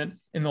investment.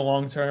 In the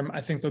long term,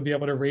 I think they'll be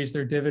able to raise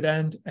their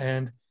dividend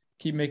and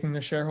keep making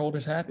their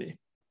shareholders happy.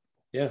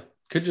 Yeah.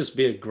 Could just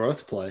be a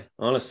growth play,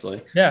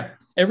 honestly. Yeah,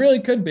 it really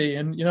could be.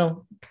 And,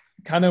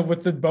 kind of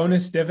with the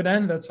bonus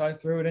dividend, that's why I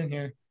threw it in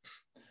here.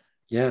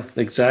 Yeah,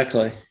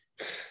 exactly.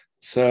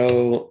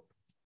 So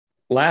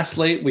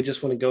lastly, we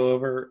just want to go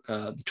over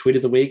the tweet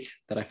of the week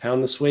that I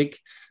found this week.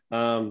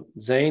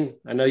 Zane,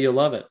 I know you'll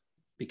love it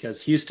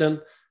because Houston,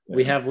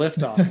 we have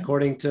liftoff,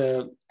 according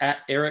to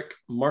 @Eric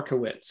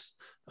Markowitz.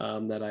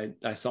 That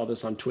I saw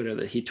this on Twitter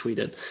that he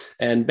tweeted.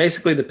 And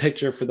basically the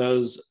picture, for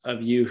those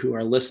of you who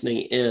are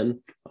listening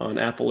in on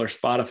Apple or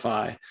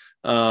Spotify,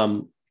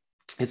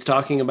 it's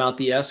talking about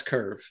the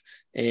S-curve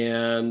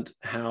and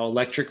how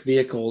electric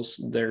vehicles,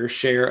 their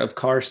share of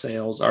car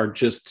sales are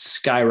just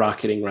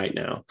skyrocketing right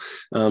now.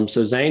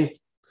 So Zane,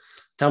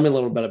 tell me a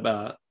little bit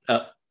about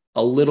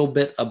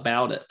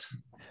it.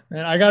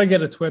 Man, I got to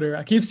get a Twitter.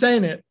 I keep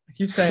saying it.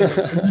 You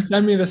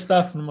send me this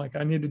stuff and I'm like,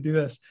 I need to do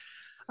this.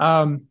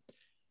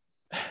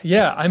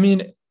 Yeah, I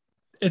mean,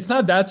 it's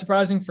not that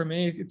surprising for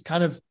me. It's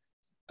kind of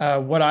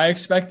what I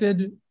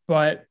expected,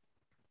 but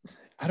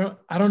I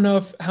don't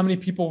know how many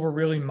people were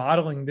really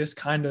modeling this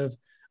kind of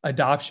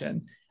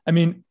adoption.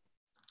 I'm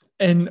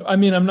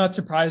not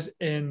surprised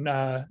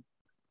in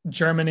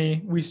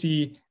Germany, we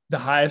see the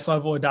highest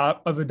level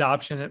of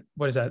adoption at,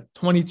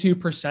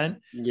 22%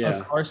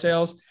 of car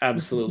sales.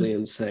 Absolutely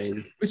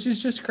insane. Which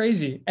is just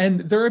crazy.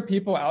 And there are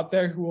people out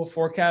there who will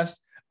forecast,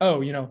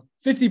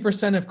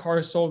 50% of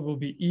cars sold will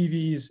be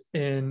EVs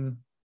in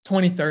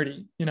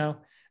 2030.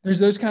 There's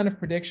those kind of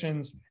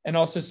predictions and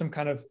also some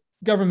kind of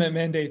government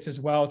mandates as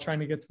well,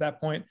 trying to get to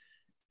that point.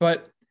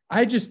 But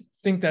I just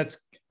think that's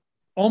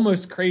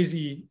almost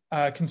crazy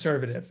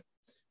conservative,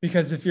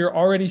 because if you're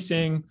already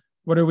seeing,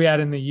 what are we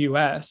at in the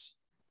US?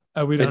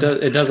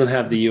 It doesn't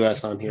have the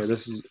US on here.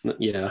 This is,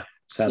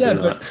 sadly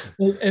not.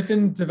 If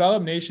in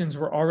developed nations,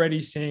 we're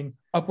already seeing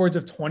upwards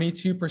of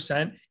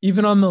 22%,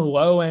 even on the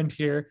low end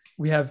here,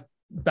 we have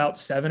about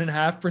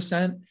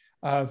 7.5%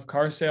 of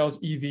car sales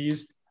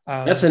EVs.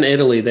 That's in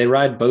Italy. They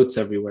ride boats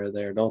everywhere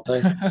there, don't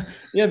they?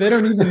 Yeah, they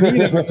don't even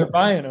need them if they're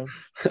buying them.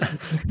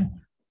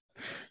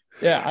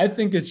 Yeah, I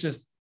think it's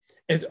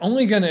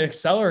only going to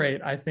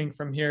accelerate. I think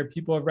from here,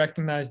 people have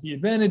recognized the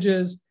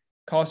advantages.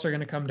 Costs are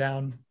going to come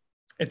down.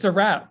 It's a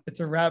wrap. It's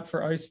a wrap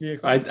for ICE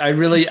vehicles. I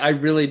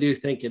really do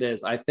think it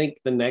is. I think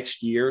the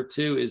next year or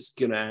two is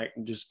going to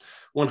just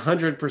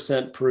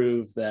 100%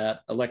 prove that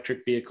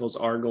electric vehicles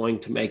are going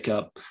to make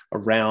up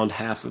around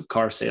half of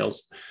car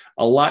sales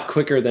a lot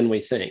quicker than we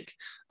think.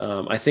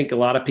 I think a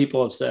lot of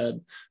people have said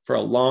for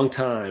a long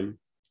time,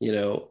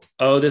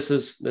 this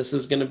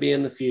is going to be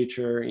in the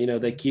future.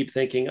 They keep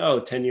thinking,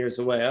 10 years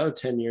away,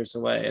 10 years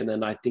away. And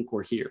then I think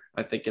we're here.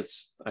 I think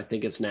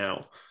it's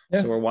now.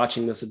 Yeah. So we're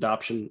watching this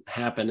adoption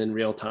happen in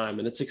real time,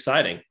 and it's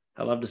exciting.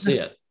 I love to see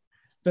it.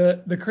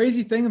 The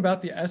crazy thing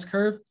about the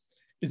S-curve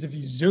is if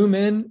you zoom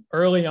in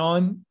early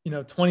on,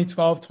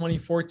 2012,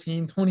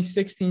 2014,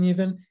 2016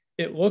 even,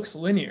 it looks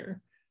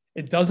linear.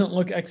 It doesn't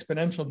look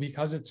exponential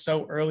because it's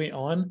so early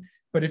on.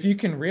 But if you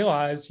can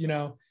realize,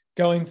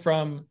 going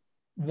from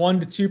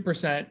 1% to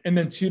 2% and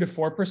then 2% to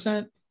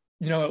 4%,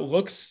 it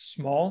looks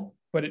small,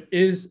 but it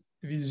is,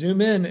 if you zoom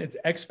in, it's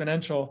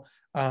exponential.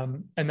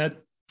 And that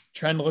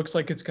trend looks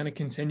like it's going to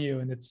continue.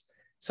 And it's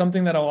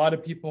something that a lot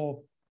of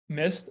people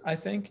missed, I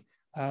think.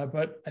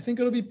 But I think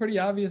it'll be pretty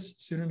obvious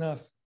soon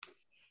enough.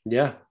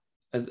 Yeah.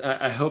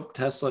 I hope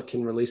Tesla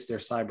can release their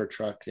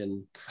Cybertruck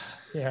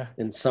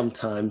in some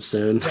time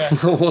soon. Yeah.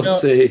 We'll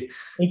see.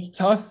 It's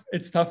tough.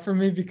 It's tough for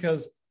me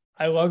because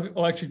I love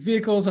electric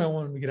vehicles and I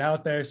want them to get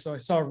out there. So I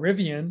saw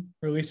Rivian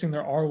releasing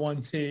their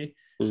R1T.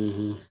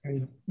 Mm-hmm. I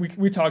mean,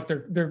 we talked,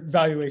 their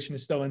valuation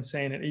is still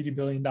insane at $80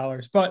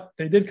 billion, but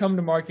they did come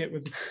to market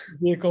with a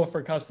vehicle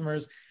for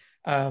customers.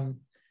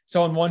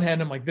 So on one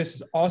hand, I'm like, this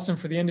is awesome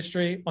for the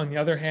industry. On the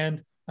other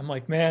hand, I'm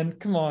like, man,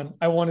 come on.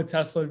 I wanted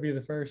Tesla to be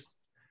the first.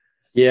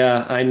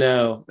 Yeah, I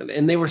know.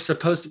 And they were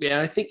supposed to be, and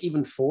I think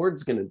even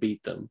Ford's going to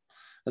beat them.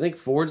 I think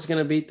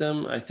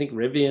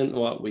Rivian,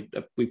 well,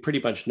 we pretty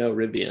much know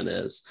Rivian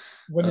is.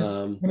 When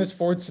is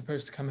Ford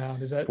supposed to come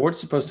out? Is that Ford's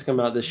supposed to come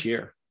out this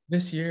year?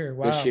 This year,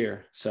 wow. This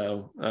year.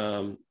 So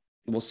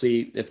we'll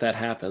see if that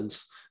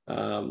happens.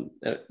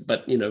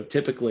 But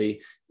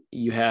typically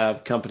you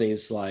have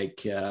companies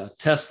like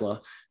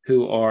Tesla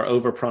who are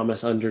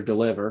overpromise,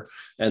 underdeliver,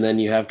 and then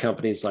you have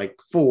companies like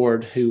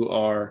Ford who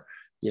are,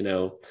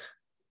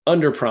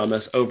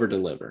 underpromise,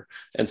 overdeliver.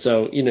 And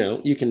so,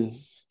 you can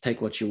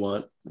take what you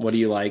want. What do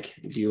you like?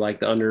 Do you like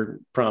the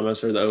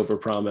underpromise or the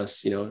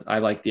overpromise? I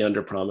like the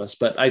underpromise,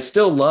 but I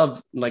still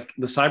love, like,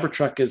 the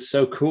Cybertruck is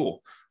so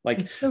cool.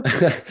 Like, so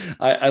cool.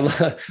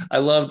 I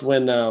loved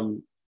when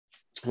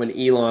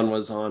Elon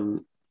was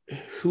on.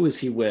 Who was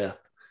he with?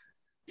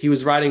 He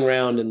was riding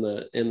around in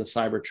the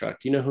Cybertruck.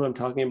 Do you know who I'm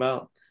talking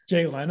about?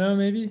 Jay Leno,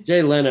 maybe?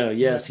 Jay Leno,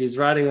 yes. Yeah. He's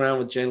riding around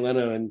with Jay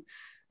Leno, and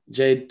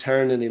Jay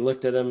turned and he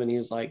looked at him and he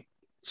was like,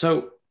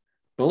 "So,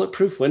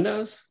 bulletproof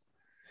windows?"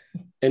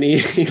 And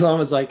Elon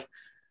was like,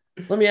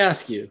 "Let me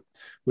ask you,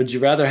 would you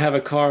rather have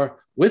a car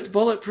with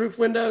bulletproof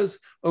windows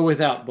or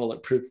without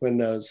bulletproof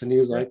windows?" And he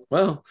was like,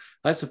 "Well,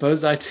 I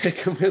suppose I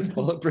take them with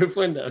bulletproof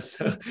windows."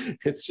 So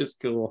it's just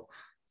cool.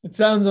 It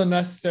sounds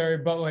unnecessary,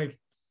 but like,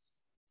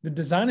 the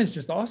design is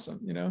just awesome,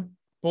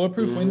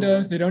 bulletproof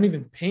windows. They don't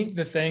even paint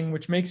the thing,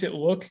 which makes it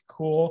look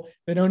cool.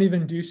 They don't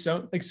even do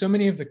so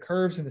many of the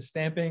curves and the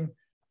stamping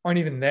aren't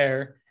even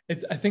there.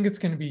 I think it's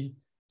going to be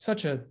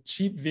such a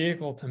cheap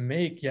vehicle to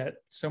make, yet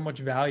so much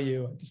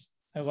value.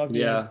 I love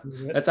it. Yeah,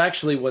 that's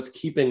actually what's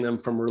keeping them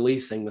from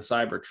releasing the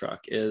Cybertruck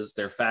is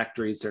their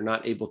factories. They're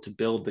not able to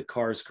build the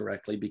cars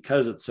correctly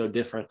because it's so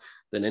different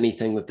than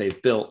anything that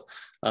they've built.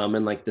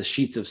 And like the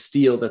sheets of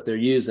steel that they're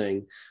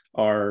using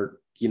are,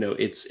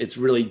 it's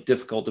really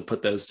difficult to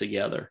put those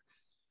together.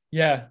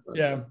 Yeah.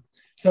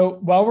 So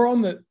while we're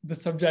on the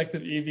subject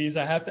of EVs,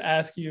 I have to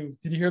ask you,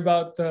 did you hear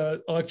about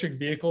the electric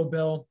vehicle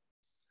bill?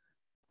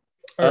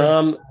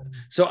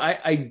 So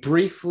I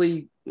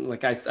briefly,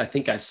 I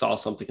think I saw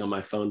something on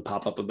my phone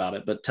pop up about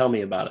it, but tell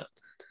me about it.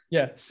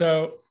 Yeah.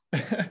 So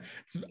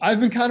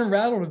I've been kind of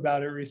rattled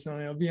about it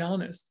recently, I'll be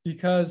honest,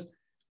 because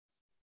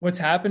what's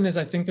happened is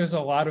I think there's a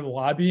lot of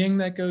lobbying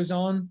that goes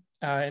on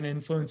and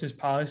influences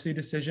policy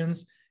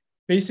decisions.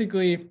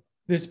 Basically,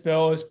 this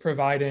bill is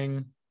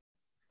providing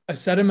a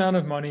set amount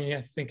of money.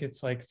 I think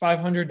it's like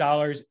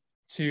 $500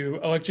 to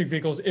electric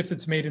vehicles if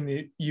it's made in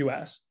the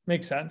US.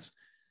 Makes sense.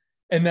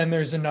 And then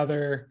there's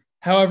another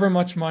however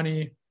much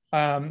money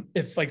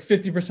if like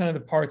 50% of the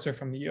parts are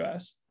from the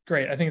US.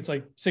 Great. I think it's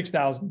like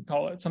 $6,000,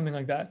 call it something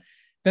like that.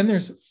 Then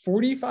there's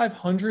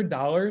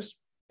 $4,500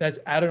 that's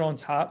added on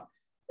top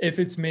if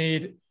it's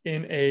made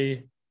in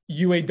a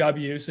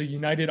UAW, so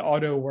United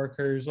Auto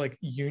Workers, like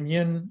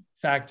union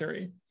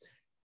factory.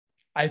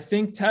 I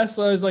think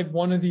Tesla is like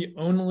one of the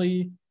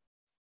only,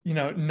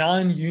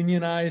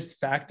 non-unionized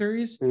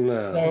factories.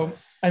 No. So,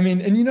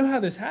 and you know how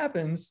this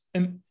happens.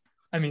 And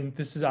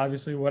this is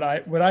obviously what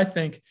I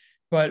think,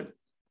 but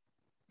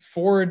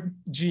Ford,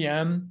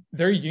 GM,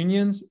 their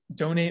unions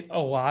donate a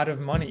lot of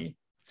money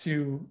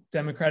to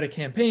Democratic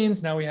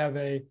campaigns. Now we have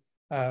a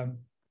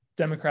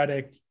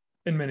Democratic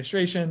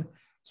administration.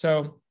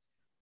 So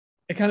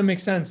it kind of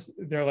makes sense.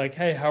 They're like,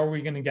 hey, how are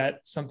we going to get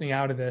something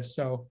out of this?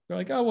 So they're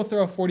like, oh, we'll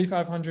throw a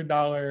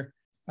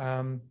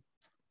 $4,500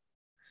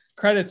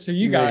 credit to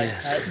you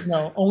guys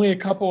that, only a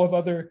couple of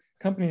other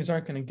companies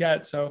aren't going to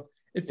get. So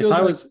it feels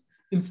like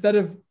instead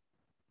of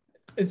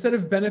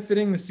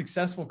benefiting the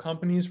successful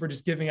companies, we're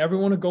just giving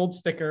everyone a gold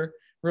sticker.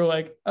 We're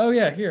like, oh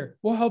yeah, here,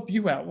 we'll help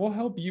you out.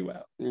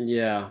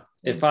 Yeah.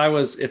 If I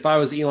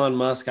was Elon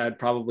Musk, I'd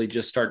probably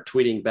just start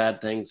tweeting bad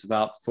things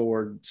about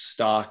Ford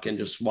stock and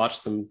just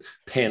watch them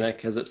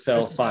panic as it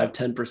fell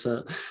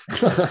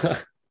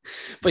 5-10%.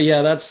 But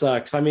yeah, that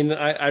sucks.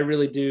 I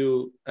really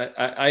do.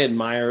 I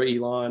admire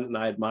Elon and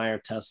I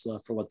admire Tesla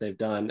for what they've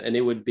done. And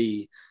it would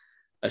be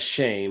a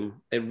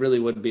shame. It really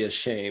would be a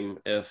shame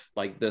if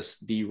like this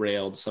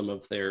derailed some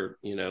of their,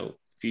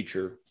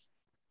 future,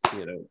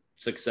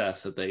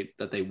 success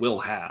that they will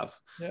have.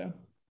 Yeah.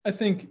 I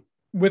think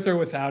with or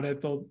without it,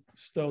 they'll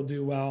still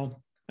do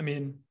well.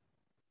 In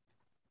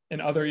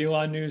other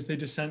Elon news, they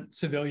just sent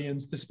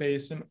civilians to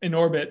space and in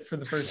orbit for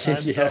the first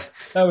time. Yeah. So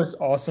that was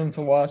awesome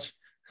to watch.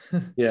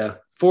 Yeah.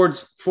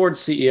 Ford's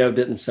CEO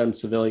didn't send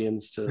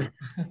civilians to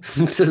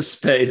to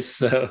space.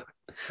 So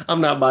I'm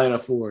not buying a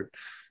Ford.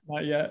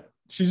 Not yet.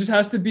 She just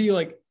has to be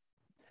like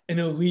an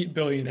elite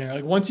billionaire.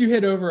 Like once you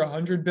hit over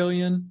 100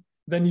 billion,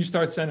 then you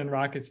start sending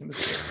rockets into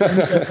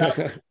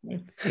space.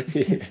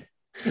 Yeah.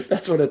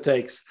 That's what it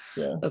takes.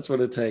 Yeah. That's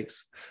what it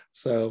takes.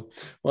 So,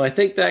 well, I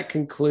think that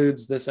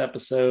concludes this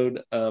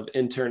episode of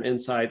Intern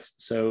Insights.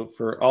 So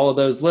for all of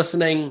those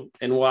listening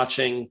and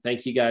watching,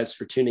 thank you guys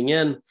for tuning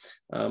in.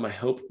 I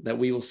hope that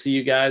we will see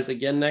you guys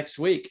again next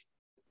week.